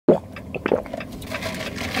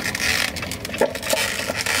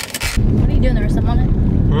What are you doing? There's some on it?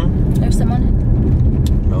 Hmm? There's some on it?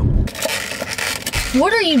 No.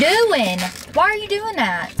 What are you doing? Why are you doing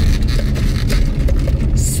that?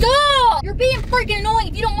 Stop! You're being freaking annoying.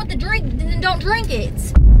 If you don't want the drink, then don't drink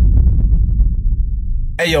it.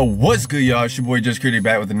 Hey yo, what's good y'all? It's your boy Just Kryptic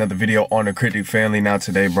back with another video on the Kryptic family. Now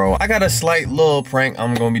today, bro, I got a slight little prank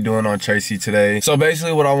I'm gonna be doing on Tracy today. So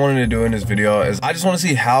basically what I wanted to do in this video is I just want to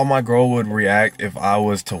see how my girl would react if I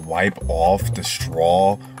was to wipe off the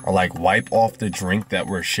straw or like wipe off the drink that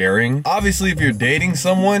we're sharing. Obviously, if you're dating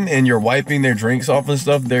someone and you're wiping their drinks off and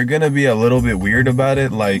stuff, they're gonna be a little bit weird about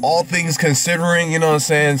it. Like, all things considering, you know what I'm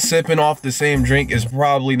saying, sipping off the same drink is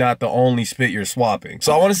probably not the only spit you're swapping.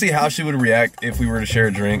 So I want to see how she would react if we were to share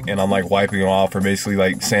a drink and I'm like wiping it off, or basically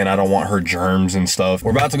like saying I don't want her germs and stuff. We're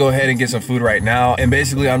about to go ahead and get some food right now, and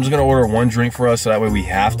basically I'm just gonna order one drink for us so that way we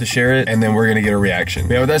have to share it, and then we're gonna get a reaction.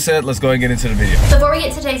 Yeah, with that said, let's go ahead and get into the video. Before we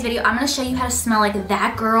get to today's video, I'm gonna show you how to smell like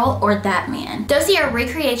that girl or that man. Dossier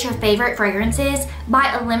recreates your favorite fragrances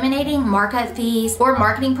by eliminating markup fees or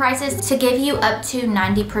marketing prices to give you up to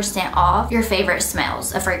 90% off your favorite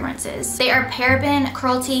smells of fragrances. They are paraben,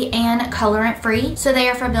 cruelty, and colorant free, so they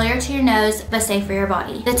are familiar to your nose but safe for your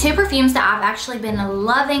body. The two perfumes that I've actually been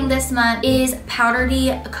loving this month is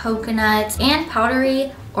powdery coconut and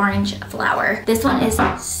powdery orange flower. This one is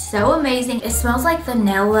so amazing. It smells like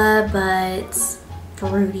vanilla but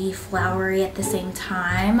fruity, flowery at the same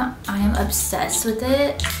time. I am obsessed with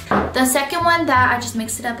it. The second one that I just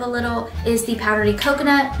mixed it up a little is the powdery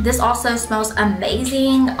coconut. This also smells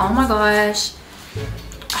amazing. Oh my gosh.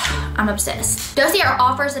 I'm obsessed. Dossier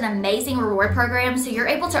offers an amazing reward program, so you're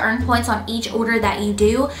able to earn points on each order that you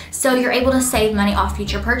do, so you're able to save money off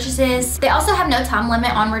future purchases. They also have no time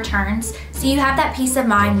limit on returns, so you have that peace of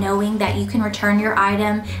mind knowing that you can return your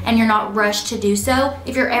item and you're not rushed to do so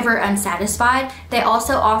if you're ever unsatisfied. They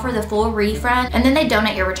also offer the full refund, and then they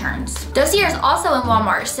donate your returns. Dossier is also in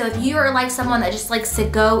Walmart, so if you are like someone that just likes to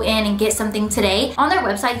go in and get something today, on their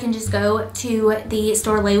website you can just go to the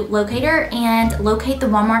store locator and locate the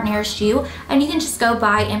Walmart nearest you, and you can just go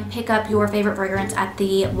by and pick up your favorite fragrance at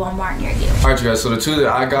the Walmart near you. Alright you guys, so the two that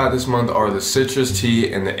I got this month are the citrus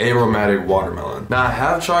tea and the aromatic watermelon. Now I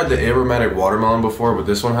have tried the aromatic watermelon before, but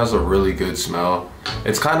this one has a really good smell.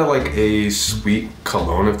 It's kind of like a sweet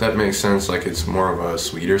cologne, if that makes sense. Like, it's more of a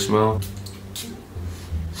sweeter smell.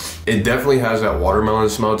 It definitely has that watermelon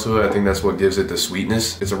smell to it. I think that's what gives it the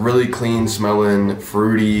sweetness. It's a really clean smelling,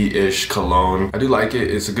 fruity-ish cologne. I do like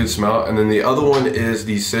it. It's a good smell. And then the other one is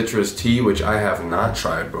the citrus tea, which I have not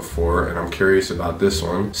tried before, and I'm curious about this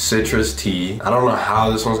one. Citrus tea. I don't know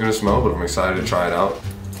how this one's gonna smell, but I'm excited to try it out.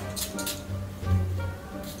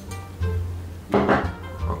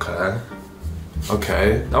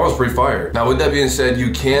 Okay, that was pretty fire. Now with that being said,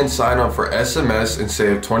 you can sign up for SMS and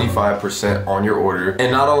save 25% on your order.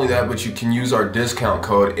 And not only that, but you can use our discount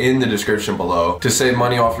code in the description below to save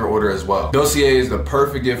money off your order as well. Dossier is the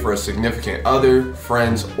perfect gift for a significant other,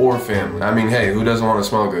 friends, or family. I mean, hey, who doesn't want to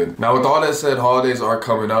smell good? Now with all that said, holidays are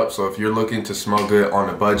coming up, so if you're looking to smell good on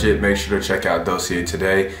a budget, make sure to check out Dossier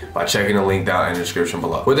today by checking the link down in the description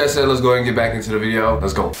below. With that said, let's go ahead and get back into the video.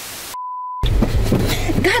 Let's go.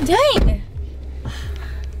 God dang!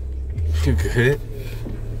 You good?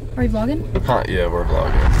 Are you vlogging? Huh, yeah, we're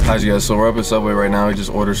vlogging. Alright you guys, so we're up at Subway right now. We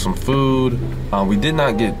just ordered some food. We did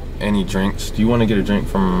not get any drinks. Do you want to get a drink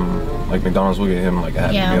from like McDonald's? We'll get him like a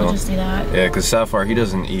Happy Meal. We'll just do that. Yeah, because Sapphire, he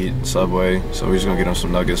doesn't eat Subway, so we're just gonna get him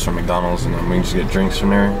some nuggets from McDonald's and then we can just get drinks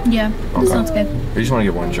from there. Yeah, okay. That sounds good. We just want to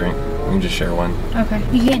get one drink. We can just share one. Okay.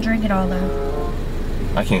 You can't drink it all though.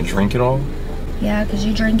 I can't drink it all? Yeah, because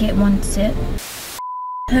you drink it one sip.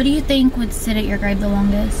 Who do you think would sit at your grave the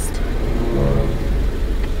longest?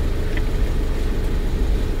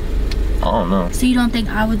 I don't know. So you don't think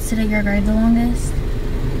I would sit at your grave the longest?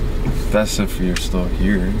 That's if you're still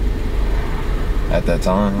here at that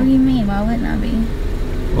time. What do you mean? Why wouldn't I be?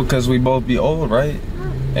 Well, because we both be old, right?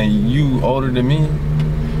 And you older than me.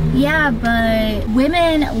 Yeah, but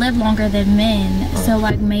women live longer than men. So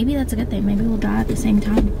like maybe that's a good thing. Maybe we'll die at the same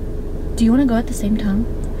time. Do you want to go at the same time?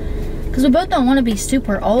 Because we both don't want to be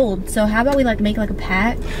super old, so how about we like make like a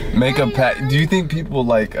pact? Make a pact. Do you think people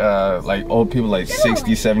like old people like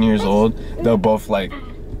 60, 70 years old, they'll both like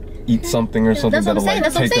eat something or something that'll like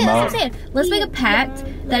take them out? Let's make a pact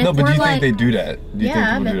that no, if but do you like, think they do that? Do you think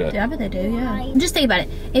people do that? I bet they do, yeah. Just think about it.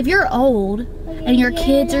 If you're old and your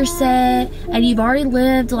kids are set and you've already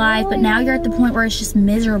lived life, but now you're at the point where it's just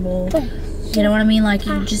miserable, you know what I mean? Like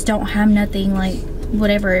you just don't have nothing, like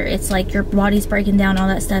whatever, it's like your body's breaking down, all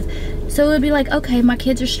that stuff. So it would be like, okay, my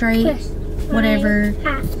kids are straight, whatever,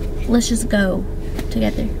 let's just go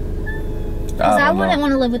together. I wouldn't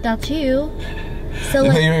want to live without you. So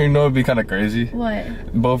like, you know it'd be kind of crazy?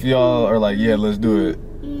 What? Both of y'all are like, yeah, let's do it.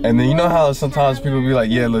 And then you know how sometimes people be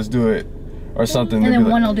like, yeah, let's do it. Or something. And then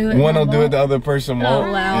like, one will do it. One will do it, the other person won't.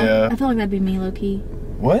 Oh, wow. Yeah. I feel like that'd be me low-key.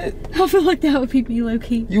 What? I feel like that would be me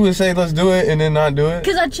low-key. You would say, let's do it, and then not do it?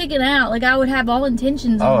 Because I'd chicken out. Like, I would have all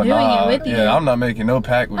intentions of doing it with you. Yeah, I'm not making no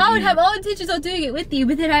pact with you. I would have all intentions of doing it with you,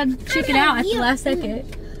 but then I'd chicken out at the last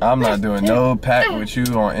second. I'm not doing no pact with you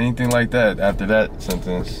on anything like that after that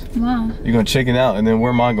sentence. Wow. You're going to chicken out, and then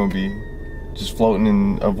where am I going to be? Just floating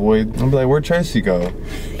in a void. I'm going to be like, where'd Tracy go?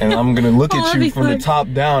 And I'm going to look at you from the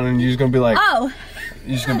top down, and you're just going to be like, oh.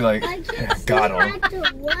 You're just going to be like, got him.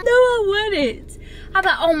 No, I wouldn't. I'd be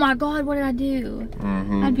like, oh my God, what did I do?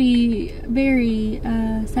 I'd be very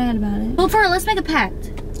sad about it. Well, let's make a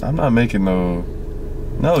pact. I'm not making no...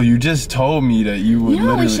 No, you just told me that you would. You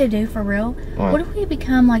know what we should do for real? What if we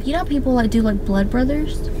become like, you know, people like do like blood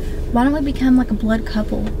brothers? Why don't we become like a blood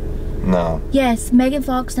couple? No. Yes, Megan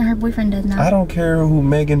Fox and her boyfriend does not. I don't care who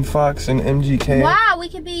Megan Fox and MGK. Wow, we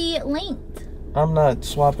could be linked. I'm not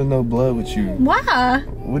swapping no blood with you. Why?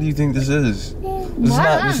 What do you think this is?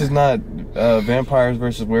 This is not vampires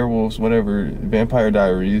versus werewolves, whatever. Vampire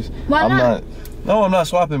Diaries. Why not? No, I'm not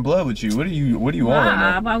swapping blood with you. What do you want right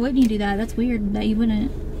now? Why wouldn't you do that? That's weird that you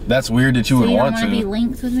wouldn't. That's weird that you would want to. You don't want to be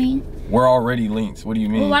linked with me? We're already linked. What do you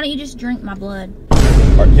mean? Well, why don't you just drink my blood?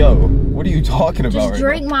 Yo, what are you talking about? Just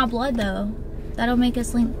drink my blood though. That'll make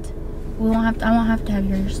us linked. We won't have to, I won't have to have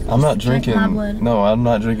yours. I'm not drinking my blood. No, I'm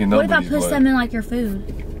not drinking nobody's blood. What if I put some in like your food?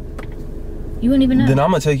 You wouldn't even know. Then I'm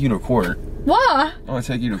gonna take you to court. Why? I'm gonna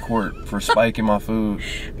take you to court for spiking my food,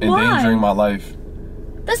 endangering my life.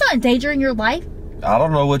 That's not endangering your life. I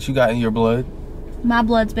don't know what you got in your blood. My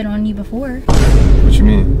blood's been on you before. What you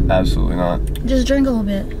mean? Absolutely not. Just drink a little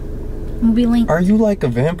bit. We'll be linked. Are you like a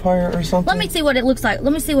vampire or something? Let me see what it looks like.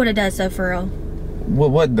 Let me see what it does, though, for real.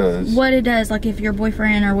 What does? What it does, like if your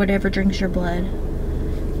boyfriend or whatever drinks your blood.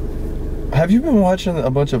 Have you been watching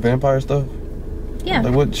a bunch of vampire stuff? Yeah.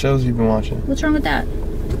 Like what shows you been watching? What's wrong with that?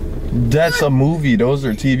 That's a movie. Those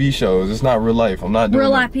are TV shows. It's not real life. I'm not doing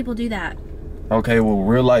real life people do that. Okay, well,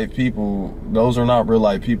 real life people, those are not real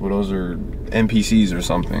life people. Those are NPCs or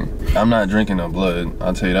something. I'm not drinking no blood.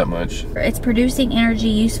 I'll tell you that much. It's producing energy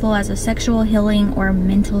useful as a sexual healing or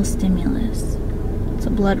mental stimulus. It's a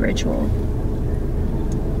blood ritual.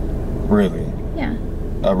 Really? Yeah.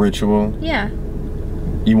 A ritual? Yeah.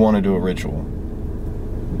 You want to do a ritual?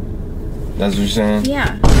 That's what you're saying?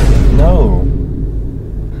 Yeah. No.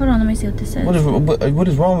 Hold on, let me see what this says. What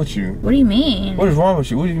is wrong with you? What do you mean? What is wrong with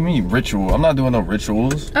you? What do you mean ritual? I'm not doing no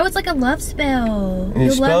rituals. Oh, it's like a love spell. And you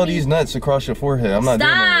spell these nuts across your forehead. I'm not doing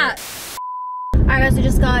that. Alright guys, we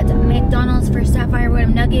just got McDonald's for Sapphire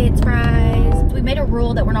Wood nuggets, fries. We made a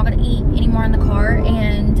rule that we're not going to eat anymore in the car,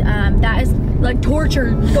 and that is like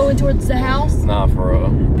torture going towards the house. Nah, for real.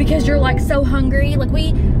 Because you're like so hungry. Like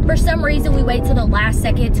for some reason, we wait till the last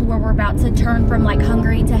second to where we're about to turn from like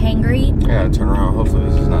hungry to hangry. I gotta turn around. Hopefully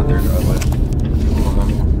this is not there the other way.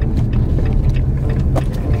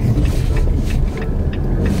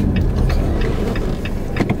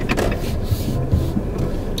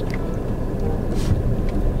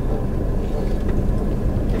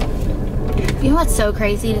 You know what's so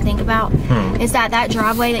crazy to think about? Is that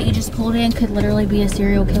driveway that you just pulled in could literally be a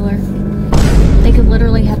serial killer. They could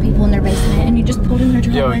literally have people in their basement and you just pulled in their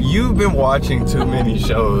driveway. Yo, you've been watching too many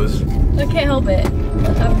shows. I can't help it.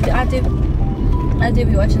 I do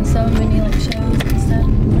be watching so many like shows and stuff.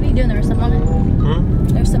 What are you doing? There's some on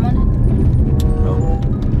it? There's some on it? No.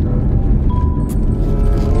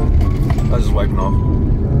 I was just wiping off.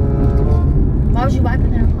 Why was you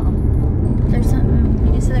wiping it off? There's something.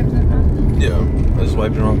 You just said there was nothing off? Yeah, I just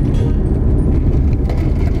wiped it off.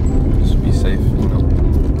 Just be safe, you know.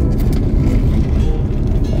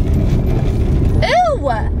 Ew!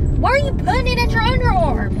 Why are you putting it at your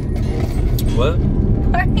underarm? What?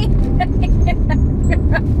 Why are you putting it at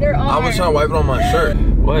your underarm? I was trying to wipe it on my shirt.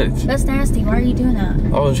 What? That's nasty. Why are you doing that?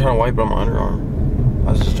 I was trying to wipe it on my underarm.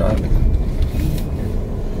 I was just driving.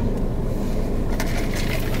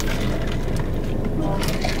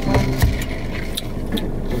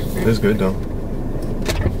 It's good though.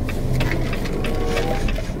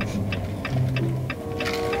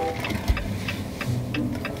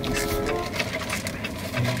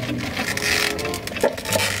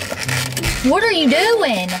 What are you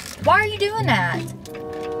doing? Why are you doing that?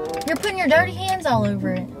 You're putting your dirty hands all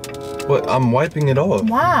over it. What? I'm wiping it off.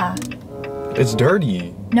 Why? It's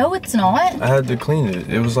dirty. No, it's not. I had to clean it.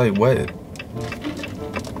 It was like wet.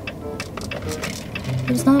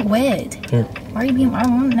 It's not wet. Here. Why are you being? I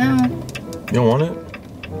don't know. You don't want it?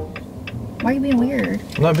 Why are you being weird?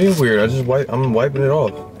 I'm not being weird. I'm wiping it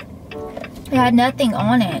off. It had nothing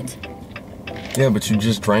on it. Yeah, but you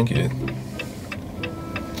just drank it.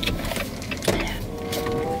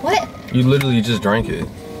 What? You literally just drank it.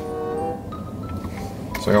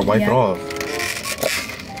 So I gotta wipe it off.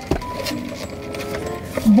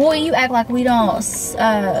 Boy, you act like we don't,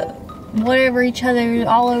 whatever each other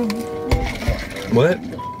all over. What?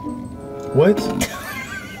 What?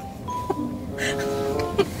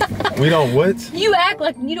 We don't what? You act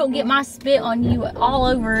like you don't get my spit on you all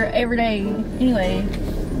over every day. Anyway,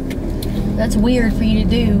 that's weird for you to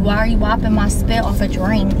do. Why are you wiping my spit off a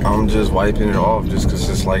drink? I'm just wiping it off just because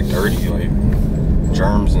it's like dirty, like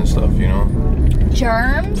germs and stuff, you know?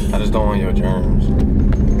 Germs? I just don't want your germs.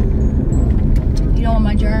 You don't want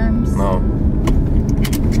my germs? No.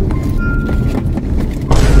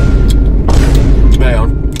 Hey,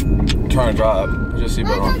 I'm trying to drive. Put your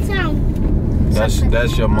seatbelt on.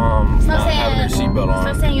 That's your mom not having her seatbelt on.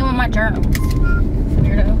 Stop saying you want my germs.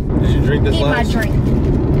 Weirdo. Did you drink this last? Eat my drink.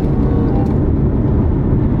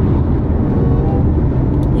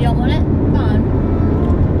 You don't want it? Fine.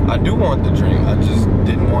 I do want the drink. I just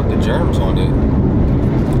didn't want the germs on it.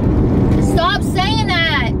 Stop saying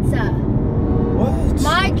that. What?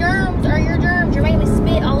 My germs are your germs. You're making me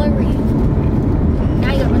spit all over you.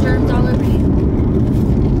 Now you got my germs all over you.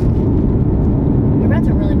 You're about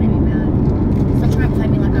to really make me mad. Stop trying to play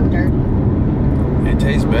me like I'm dirty. It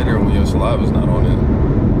tastes better when your saliva's not on it.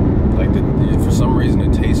 Like, for some reason,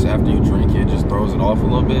 it tastes after you drink it, just throws it off a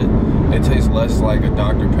little bit. It tastes less like a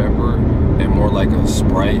Dr. Pepper and more like a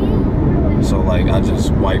Sprite. So, like, I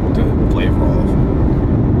just wiped the flavor off.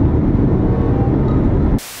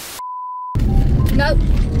 Nope.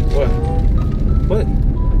 What? What?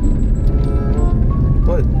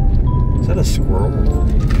 What? Is that a squirrel?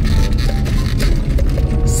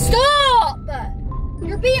 Stop!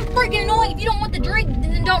 You're being freaking annoying. If you don't want the drink,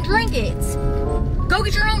 then don't drink it. Go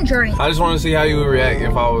get your own drink. I just want to see how you would react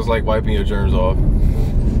if I was like wiping your germs off.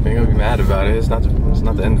 You're gonna be mad about it. It's not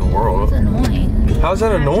the end of the world. It's annoying. How's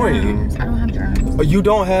that annoying? I don't have germs. But you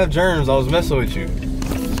don't have germs. I was messing with you.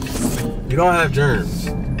 You don't have germs.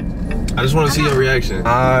 I just want to see your reaction.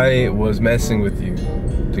 I was messing with you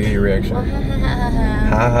to get your reaction. Ha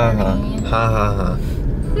ha ha. Ha ha ha.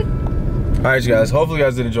 Alright, you guys. Hopefully you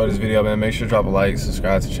guys did enjoy this video, man. Make sure to drop a like,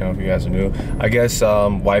 subscribe to the channel if you guys are new. I guess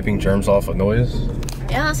wiping germs off annoys.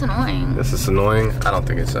 Yeah, that's annoying. This is annoying. I don't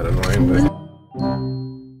think it's that annoying, but